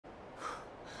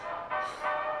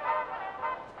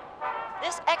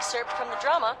excerpt from the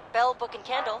drama Bell, Book and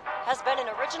Candle has been an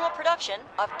original production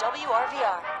of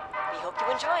WRVR. We hope you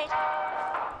enjoyed.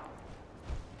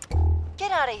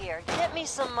 Get out of here. Get me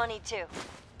some money, too.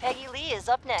 Peggy Lee is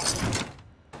up next.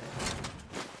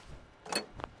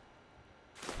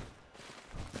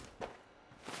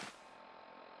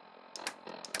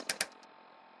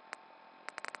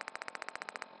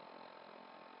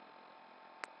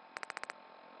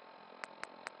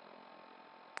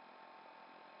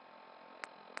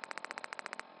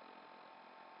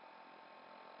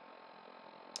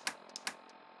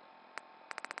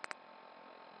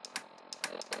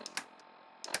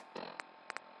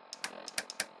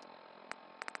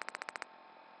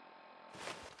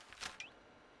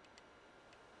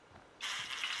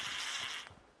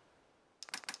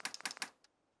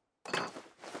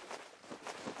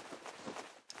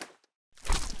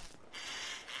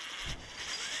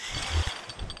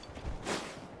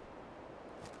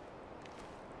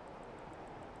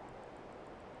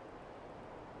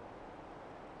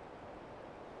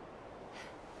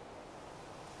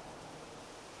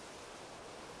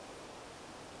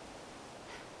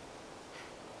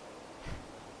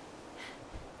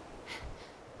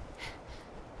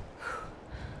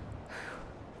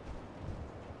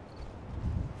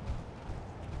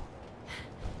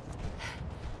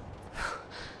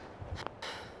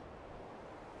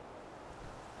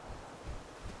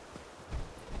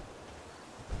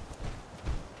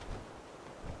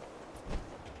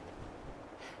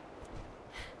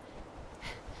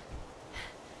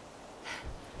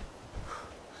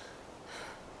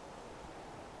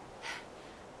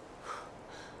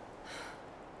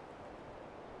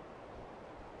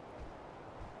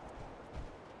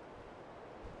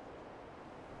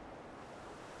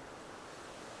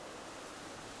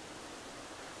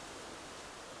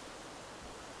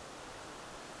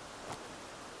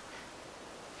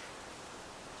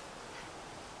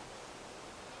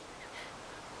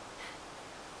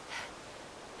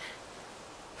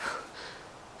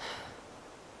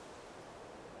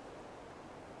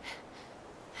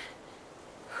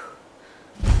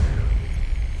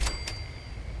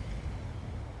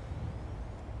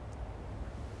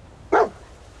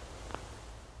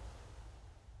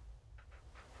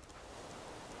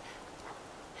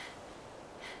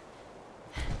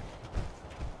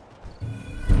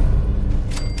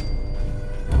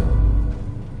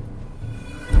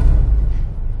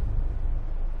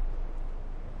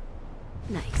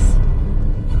 Nice.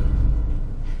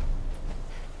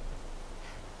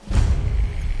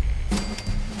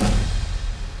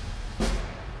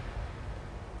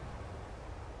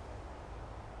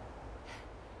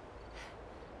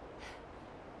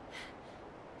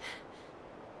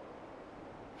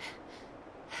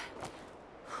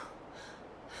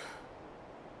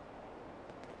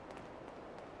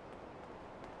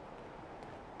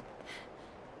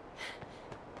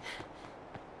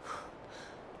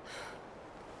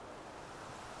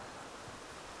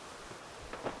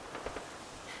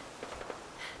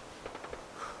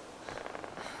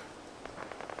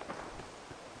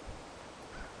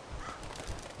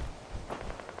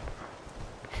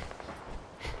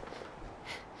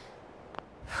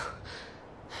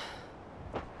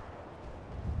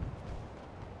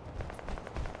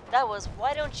 That was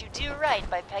Why Don't You Do Right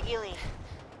by Peggy Lee.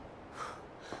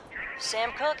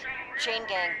 Sam Cooke, Chain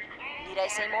Gang. Need I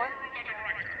say more?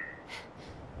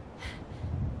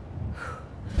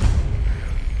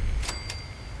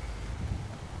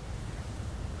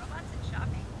 Robots and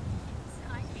shopping?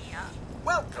 Sign me up.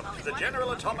 Welcome to the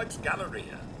General Atomics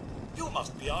Galleria. You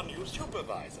must be our new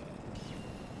supervisor.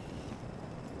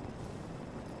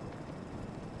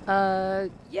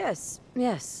 Yes,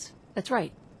 that's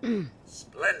right.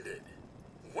 Splendid.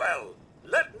 Well,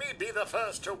 let me be the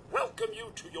first to welcome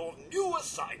you to your new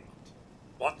assignment.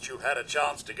 Once you've had a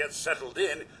chance to get settled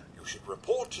in, you should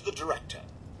report to the director.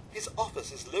 His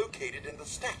office is located in the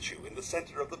statue in the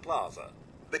center of the plaza.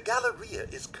 The Galleria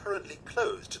is currently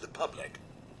closed to the public,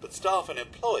 but staff and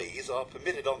employees are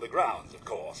permitted on the grounds, of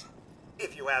course.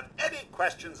 If you have any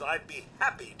questions, I'd be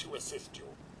happy to assist you.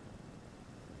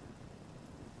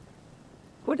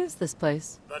 What is this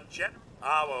place?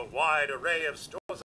 Our wide array of stores.